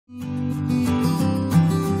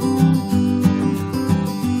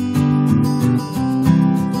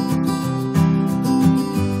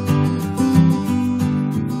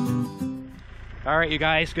Alright you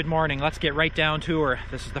guys, good morning. Let's get right down to her.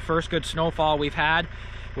 This is the first good snowfall we've had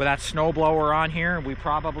with that snow blower on here. We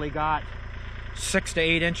probably got 6 to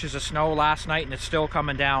 8 inches of snow last night and it's still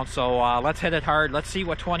coming down. So let's hit it hard. Let's see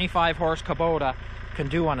what 25 horse Kubota can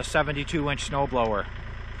do on a 72-inch snow blower.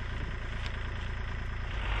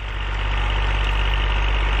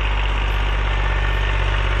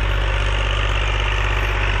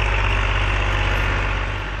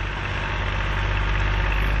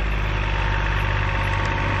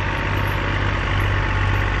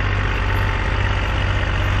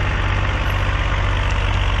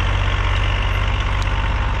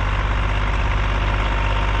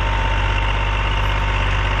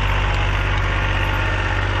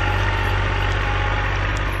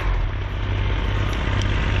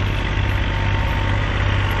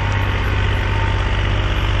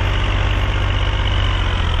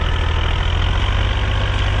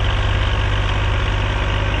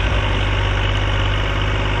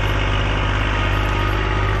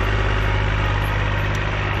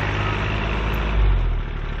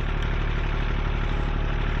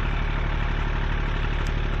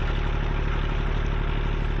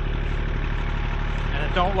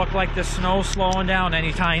 Don't look like the snow's slowing down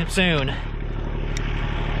anytime soon.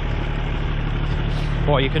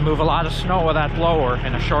 Boy, you can move a lot of snow with that blower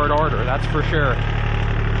in a short order, that's for sure.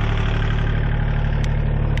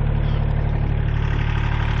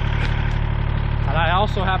 And I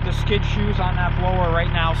also have the skid shoes on that blower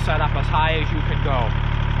right now set up as high as you can go.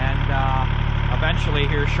 And eventually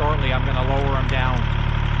here shortly I'm going to lower them down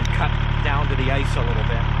and cut down to the ice a little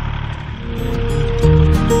bit.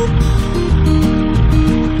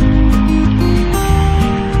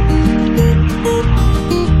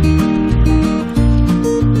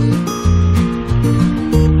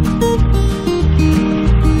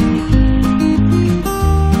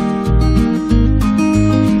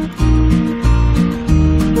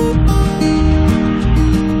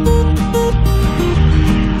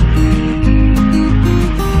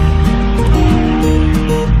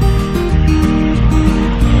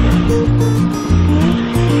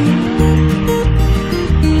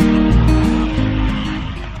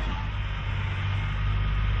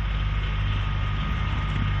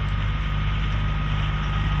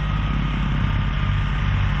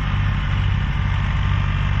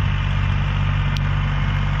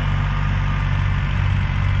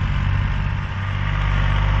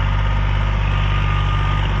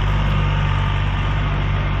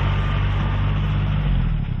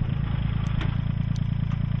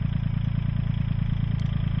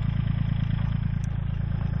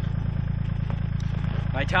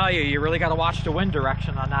 I tell you, you really got to watch the wind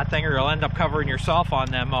direction on that thing or you'll end up covering yourself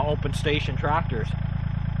on them open station tractors.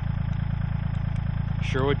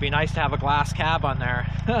 Sure would be nice to have a glass cab on there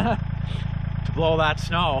to blow that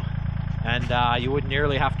snow, and you wouldn't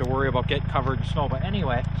nearly have to worry about getting covered in snow. But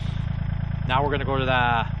anyway, now we're going to go to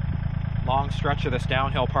the long stretch of this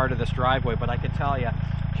downhill part of this driveway. But I can tell you,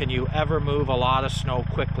 can you ever move a lot of snow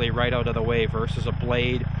quickly right out of the way versus a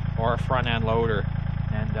blade or a front end loader?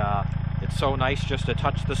 And it's so nice just to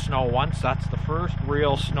touch the snow once. That's the first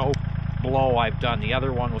real snow blow I've done. The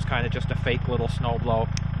other one was kind of just a fake little snow blow.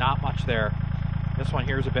 Not much there. This one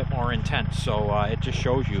here is a bit more intense, so it just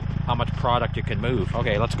shows you how much product you can move.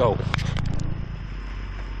 Okay, let's go.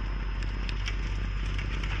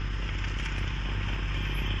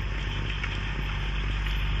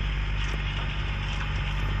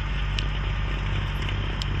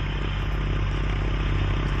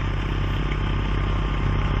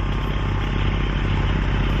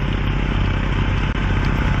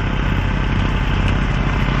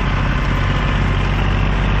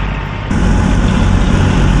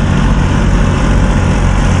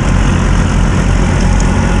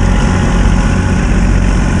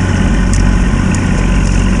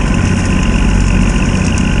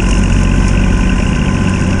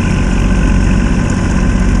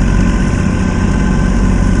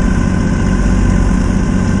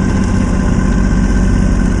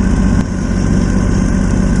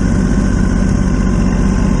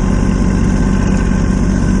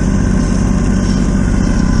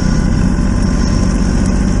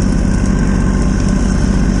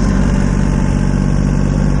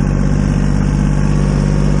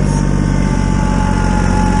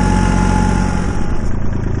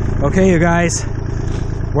 Okay, you guys,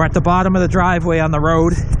 we're at the bottom of the driveway on the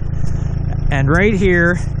road, and right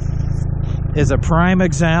here is a prime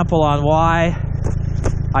example on why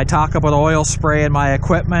I talk about oil spray in my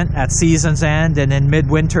equipment at season's end and in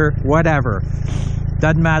midwinter, whatever.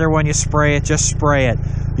 Doesn't matter when you spray it, just spray it.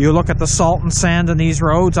 You look at the salt and sand on these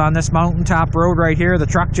roads, on this mountaintop road right here, the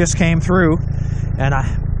truck just came through, and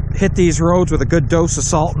hit these roads with a good dose of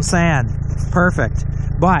salt and sand. Perfect.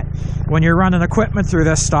 But when you're running equipment through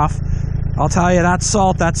this stuff, I'll tell you, that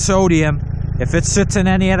salt, that sodium, if it sits in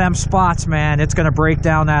any of them spots, man, it's going to break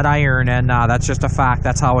down that iron, and that's just a fact.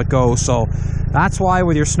 That's how it goes. So that's why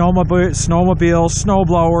with your snowmobiles, snow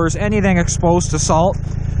blowers, anything exposed to salt,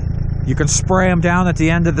 you can spray them down at the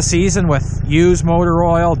end of the season with used motor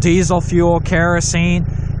oil, diesel fuel, kerosene.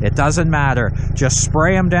 It doesn't matter. Just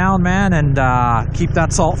spray them down, man, and keep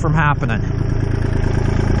that salt from happening.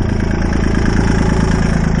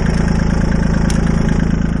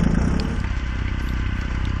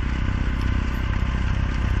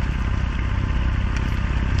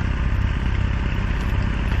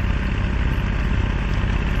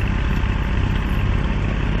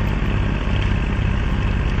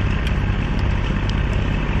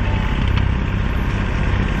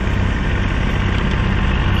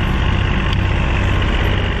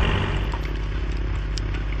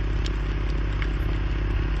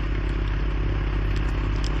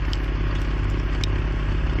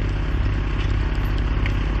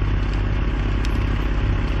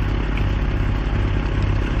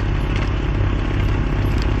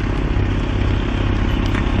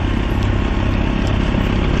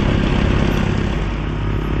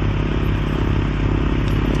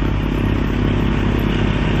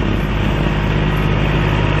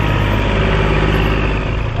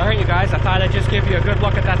 Give you a good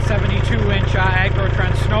look at that 72-inch Agro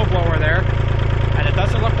snowblower there, and it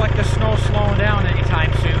doesn't look like the snow's slowing down anytime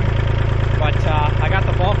soon, but I got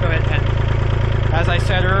the bulk of it, and as I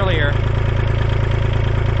said earlier,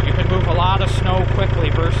 you can move a lot of snow quickly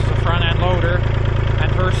versus a front-end loader and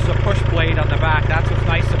versus a push blade on the back. That's what's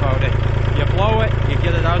nice about it. You blow it, you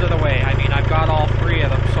get it out of the way. I mean, I've got all three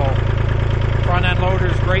of them, so front-end loader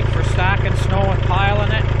is great for stacking snow and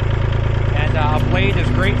piling it. And a blade is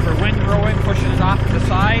great for windrowing, pushing it off to the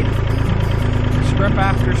side, strip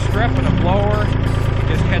after strip, and